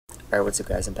Alright, what's up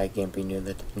guys, I'm back again bringing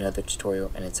you another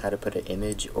tutorial, and it's how to put an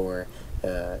image or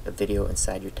a video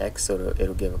inside your text so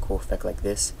it'll give a cool effect like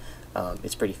this.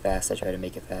 It's pretty fast. I try to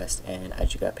make it fast, and I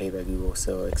just got paid by Google,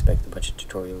 so expect a bunch of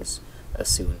tutorials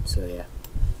soon, so yeah.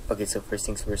 Okay, so first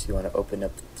things first, you want to open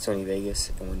up Sony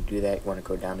Vegas, and when you do that, you want to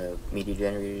go down to media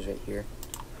generators right here.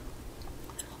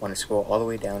 You want to scroll all the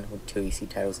way down until you see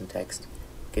titles and text.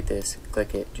 Get this,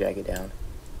 click it, drag it down,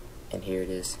 and here it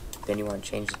is. Then you want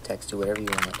to change the text to whatever you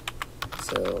want.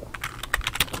 So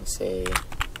I'm going to say,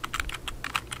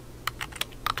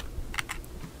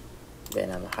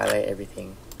 then I'm going to highlight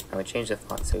everything. I'm going to change the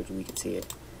font so we can see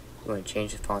it. You want to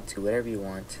change the font to whatever you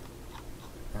want.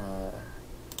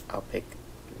 I'll pick,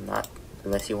 not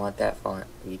unless you want that font,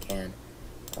 you can.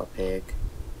 I'll pick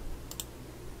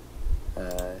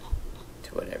to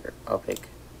whatever. I'll pick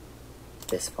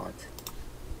this font.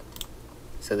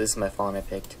 So this is my font I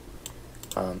picked.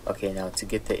 Okay, now to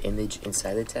get the image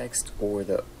inside the text or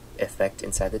the effect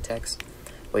inside the text,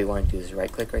 what you want to do is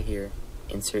right click right here,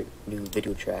 insert new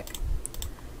video track,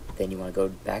 then you want to go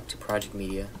back to project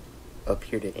media, up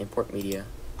here to import media,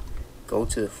 go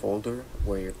to the folder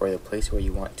where or the place where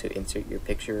you want to insert your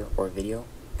picture or video.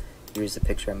 Here's the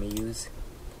picture I'm going to use.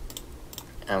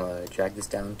 I'm going to drag this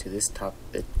down to this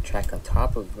the track on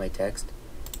top of my text.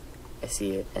 I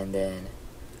see it, and then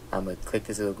I'm going to click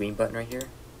this little green button right here,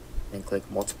 and click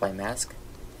multiply mask,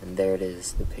 and there it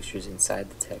is, the picture's inside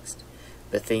the text.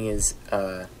 The thing is,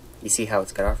 you see how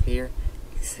it's cut off here?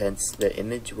 Since the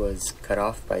image was cut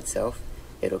off by itself,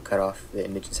 it'll cut off the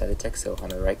image inside the text. So I'm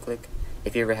gonna right click.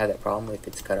 If you ever have that problem, if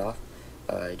it's cut off,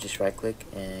 just right click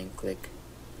and click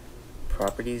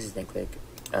properties, then click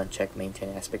uncheck maintain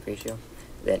aspect ratio.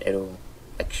 Then it'll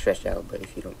like stretch out, but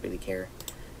if you don't really care,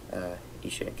 you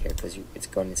shouldn't care because it's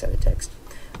going inside the text.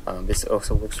 This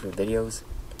also works for videos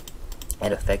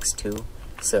and effects too.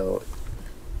 So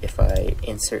if I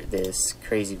insert this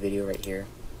crazy video right here,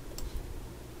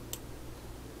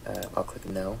 I'll click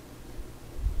no,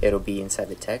 it'll be inside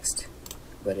the text,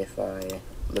 but if I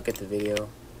look at the video,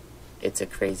 it's a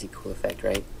crazy cool effect,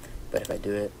 right? But if I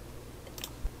do it,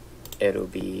 it'll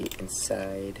be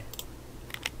inside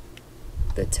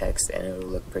the text and it'll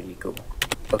look pretty cool.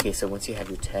 Okay, so once you have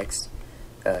your text,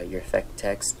 your effect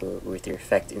text with your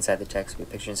effect inside the text, your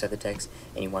picture inside the text,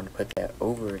 and you want to put that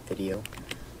over video,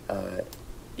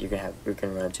 you're gonna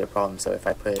run into a problem. So if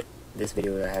I put this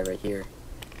video that I have right here,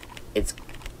 it's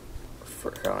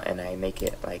and I make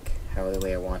it like the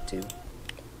way I want to,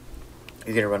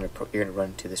 you're gonna run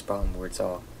into this problem where it's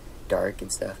all dark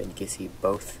and stuff, and you can see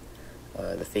both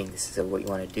the things. So what you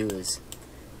want to do is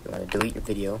you want to delete your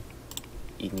video.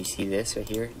 You see this right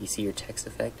here, you see your text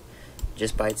effect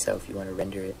just by itself. You want to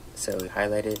render it, so you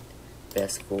highlight it,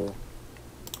 best full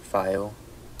file,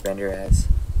 render as,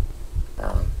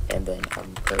 and then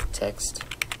put text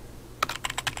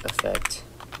effect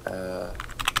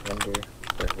render,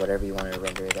 or whatever you want to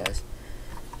render it as,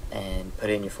 and put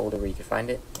it in your folder where you can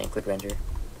find it, and click render,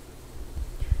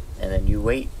 and then you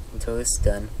wait until it's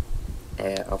done.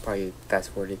 I'll probably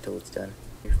fast forward it till it's done.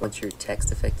 Once your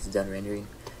text effect is done rendering,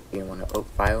 you're going to want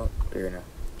to file, you're going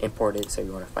to import it, so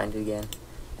you want to find it again,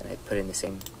 and I put it in the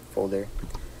same folder,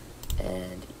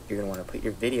 and you're going to want to put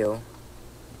your video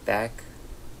back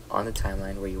on the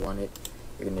timeline where you want it.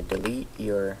 You're going to delete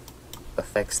your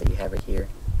effects that you have right here,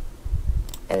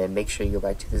 and then make sure you go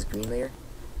back to this green layer,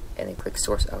 and then click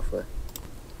source alpha,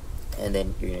 and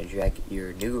then you're going to drag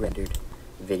your new rendered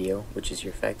video, which is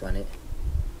your effect on it,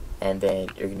 and then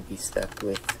you're going to be stuck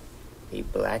with a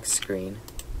black screen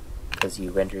because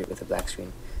you render it with a black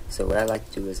screen. So what I like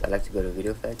to do is I like to go to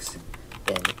video effects,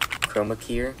 then chroma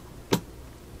keyer,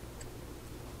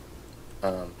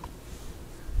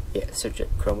 search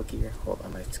at chroma keyer. Hold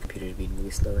on, my computer is being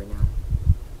really slow right now.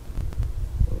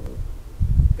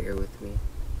 Bear with me.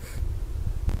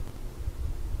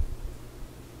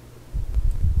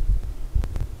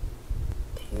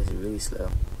 Dang, this is really slow.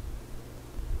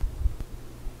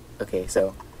 Okay,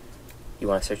 so you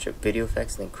want to search up video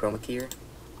effects, then chroma keyer,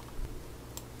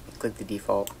 click the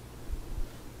default,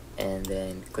 and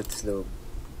then click this little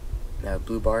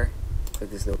blue bar,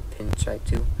 click this little pinstripe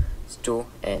tool,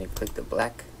 and click the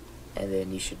black, and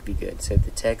then you should be good. So the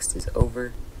text is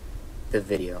over the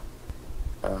video,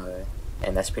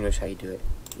 and that's pretty much how you do it.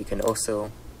 You can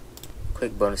also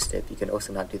click bonus tip. You can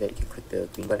also not do that. You can click the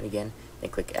green button again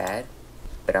and click add,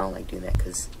 but I don't like doing that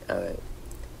because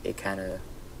you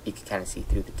can kind of see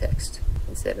through the text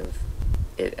instead of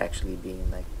it actually being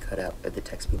like cut out, but the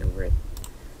text being over it.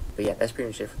 But yeah, that's pretty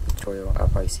much it for the tutorial. I'll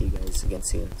probably see you guys again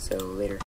soon, so later.